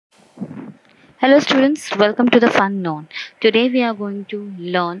Hello students, welcome to the Fun Known. Today we are going to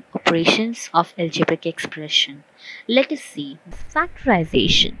learn operations of algebraic expression. Let us see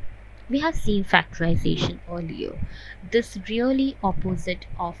factorization. We have seen factorization earlier. This really opposite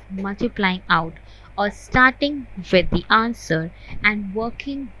of multiplying out or starting with the answer and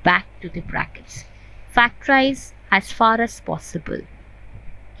working back to the brackets. Factorize as far as possible.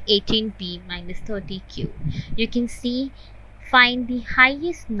 18p minus 30q. You can see find the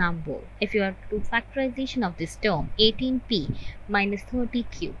highest number. If you are to factorization of this term 18p minus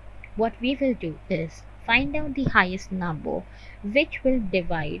 30q, what we will do is find out the highest number which will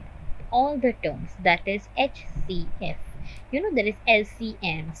divide all the terms, that is HCF. You know there is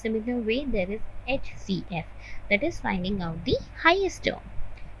LCM, similar way there is HCF, that is finding out the highest term.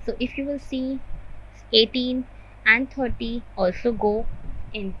 So if you will see 18 and 30 also go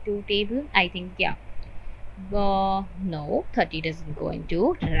into table, I think, yeah, no, 30 doesn't go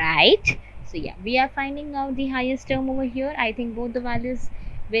into, right? So yeah, we are finding out the highest term over here. I think both the values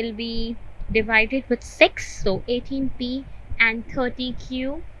will be divided with 6, so 18p and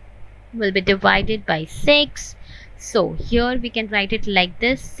 30q will be divided by 6. So here we can write it like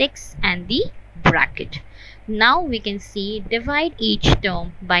this, 6 and the bracket. Now we can see divide each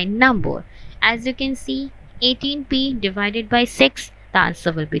term by number. As you can see, 18p divided by 6, the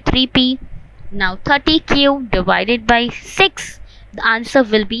answer will be 3p. Now 30q divided by 6, the answer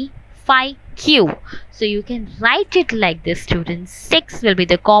will be 5q. So you can write it like this, students. 6 will be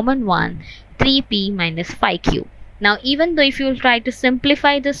the common one, 3p minus 5q. Now even though if you will try to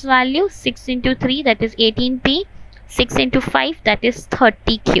simplify this value, 6 into 3, that is 18p, 6 into 5, that is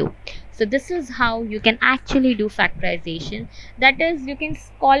 30q. So this is how you can actually do factorization. That is, you can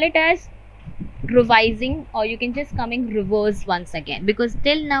call it as revising, or you can just come in reverse once again, because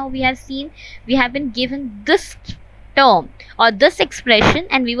till now we have seen we have been given this term or this expression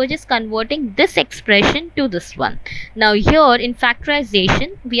and we were just converting this expression to this one. Now here in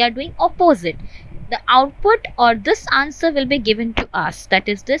factorization we are doing opposite. The output or this answer will be given to us, that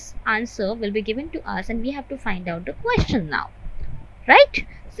is this answer will be given to us, and we have to find out the question now, right?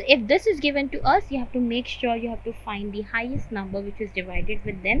 So if this is given to us, you have to make sure you have to find the highest number which is divided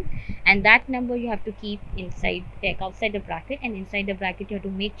with them, and that number you have to keep inside, like outside the bracket, and inside the bracket you have to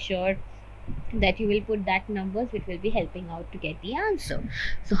make sure that you will put that numbers which will be helping out to get the answer.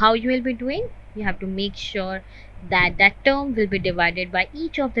 So how you will be doing, you have to make sure that that term will be divided by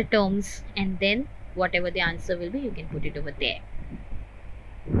each of the terms, and then whatever the answer will be, you can put it over there.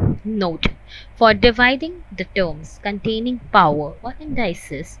 Note: for dividing the terms containing power or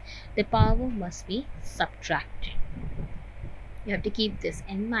indices, the power must be subtracted. You have to keep this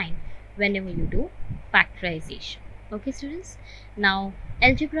in mind whenever you do factorization. Okay students, now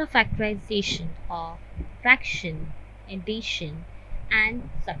algebra factorization of fraction, addition and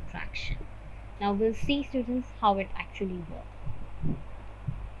subtraction. Now we'll see, students, how it actually works.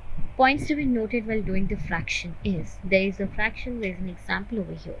 Points to be noted while doing the fraction is, there is a fraction, there is an example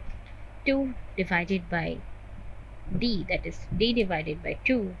over here, 2 divided by d, that is d divided by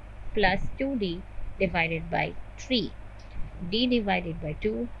 2 plus 2d divided by 3, d divided by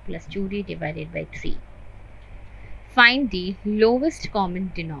 2 plus 2d divided by 3. Find the lowest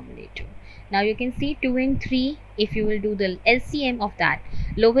common denominator. Now you can see 2 and 3, if you will do the LCM of that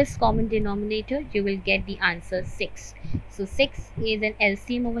lowest common denominator, you will get the answer 6. So 6 is an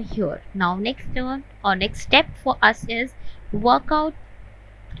LCM over here. Now next turn or next step for us is work out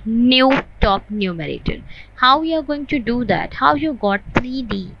new top numerator. How we are going to do that? How you got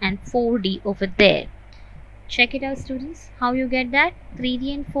 3d and 4d over there? Check it out, students. How you get that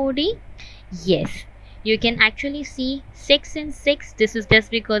 3d and 4d? Yes, you can actually see 6 and 6. This is just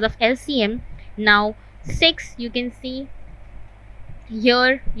because of LCM. Now 6, you can see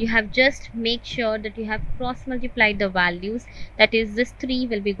here you have just make sure that you have cross multiplied the values, that is this 3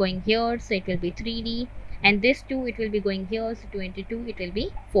 will be going here, so it will be 3d, and this 2 it will be going here, so 2 into 2 it will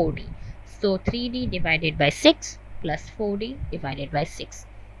be 4d. So 3d divided by 6 plus 4d divided by 6.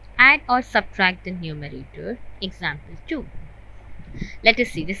 Add or subtract the numerator. Example 2. Let us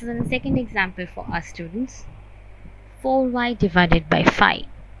see, this is the second example for us, students. 4y divided by 5,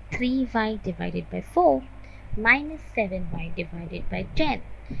 3y divided by 4, minus 7y divided by 10.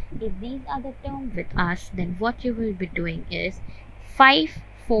 If these are the terms with us, then what you will be doing is 5,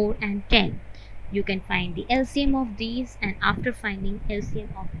 4 and 10. You can find the LCM of these, and after finding LCM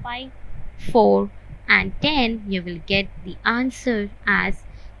of 5, 4 and 10, you will get the answer as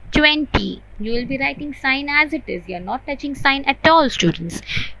 20. You will be writing sign as it is. You are not touching sign at all, students.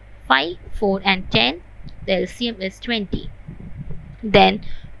 5, 4 and 10, the LCM is 20. Then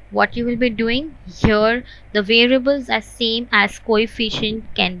what you will be doing here, the variables are same as coefficient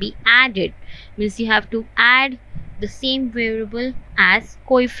can be added, means you have to add the same variable as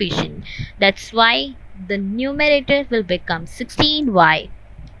coefficient. That's why the numerator will become 16y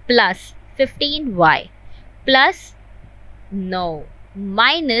plus 15y plus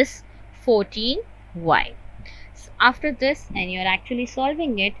minus 14y. So after this, and you're actually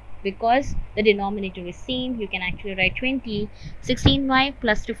solving it, because the denominator is same, you can actually write 16y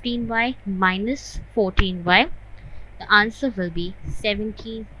plus 15y minus 14y. The answer will be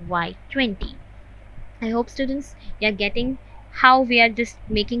 17y20. I hope students, you are getting how we are just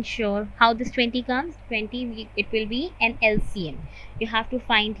making sure how this 20 comes. It will be an LCM. You have to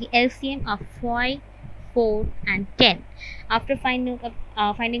find the LCM of 5, 4 and 10. After finding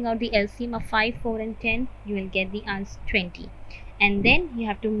out the LCM of 5, 4 and 10, you will get the answer 20. And then you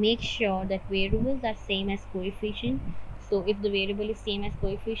have to make sure that variables are same as coefficient. So if the variable is same as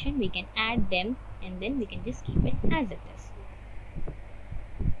coefficient, we can add them and then we can just keep it as it is.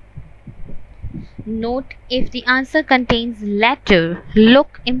 Note, if the answer contains letter,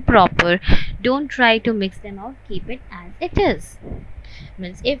 look improper, don't try to mix them out, keep it as it is.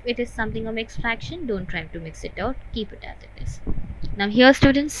 Means if it is something of mixed fraction, don't try to mix it out, keep it as it is. Now here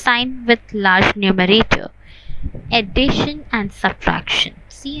students, sign with large numerator. Addition and subtraction.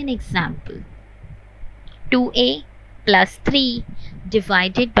 See an example. 2a plus 3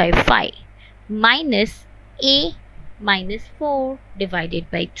 divided by 5 minus a minus 4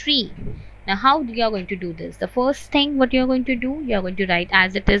 divided by 3. Now how you are going to do this? The first thing what you are going to do, you are going to write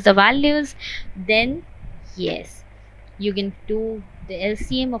as it is the values. Then yes, you can do the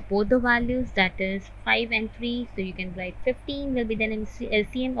LCM of both the values, that is 5 and 3. So you can write 15 will be then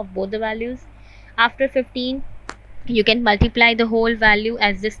LCM of both the values. After 15, you can multiply the whole value,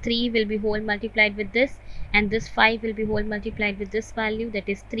 as this 3 will be whole multiplied with this and this 5 will be whole multiplied with this value, that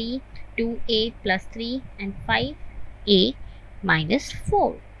is 3, 2a plus 3 and 5a minus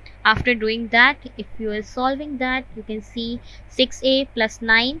 4. After doing that, if you are solving that, you can see 6a plus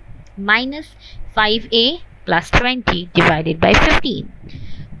 9 minus 5a plus 20 divided by 15.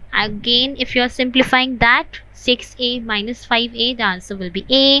 Again, if you are simplifying that, 6a minus 5a, the answer will be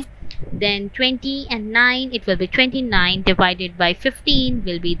a. Then 20 and 9, it will be 29 divided by 15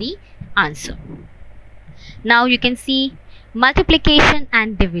 will be the answer. Now you can see multiplication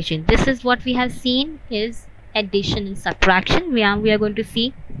and division. This is what we have seen is addition and subtraction. We are going to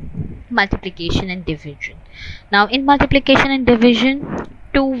see multiplication and division. Now in multiplication and division,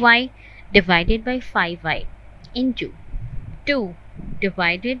 2y divided by 5y into 2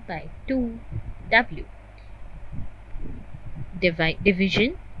 divided by 2w.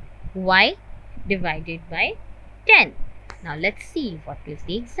 Division y divided by 10. Now let's see what is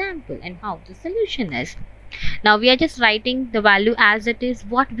the example and how the solution is. Now we are just writing the value as it is.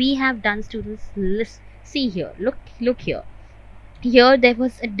 What we have done, students, see here, look here. Here there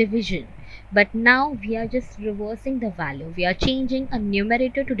was a division, but now we are just reversing the value. We are changing a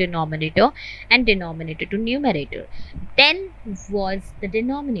numerator to denominator and denominator to numerator. 10 was the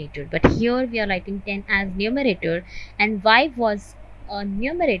denominator, but here we are writing 10 as numerator, and y was a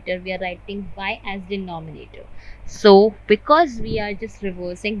numerator, we are writing y as denominator. So because we are just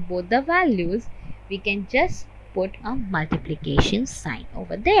reversing both the values, we can just put a multiplication sign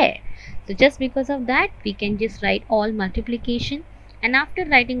over there. So just because of that, we can just write all multiplication, and after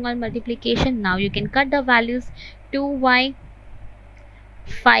writing all multiplication, now you can cut the values. 2y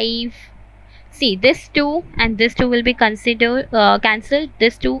 5, see this 2 and this 2 will be considered cancelled.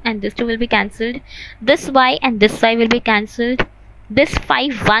 This 2 and this 2 will be cancelled. This y and this y will be cancelled. This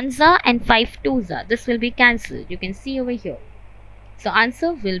 5 ones are and 5 twos are, this will be cancelled. You can see over here. So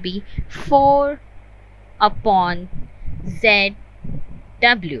answer will be 4 upon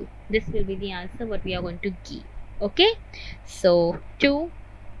ZW. This will be the answer what we are going to give. Okay, so 2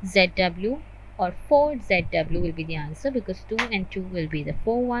 ZW or 4 ZW will be the answer, because 2 and 2 will be the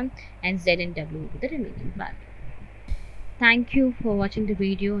 4 one and Z and W will be the remaining value. Thank you for watching the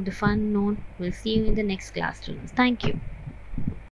video on the fun note. We'll see you in the next class, students. Thank you.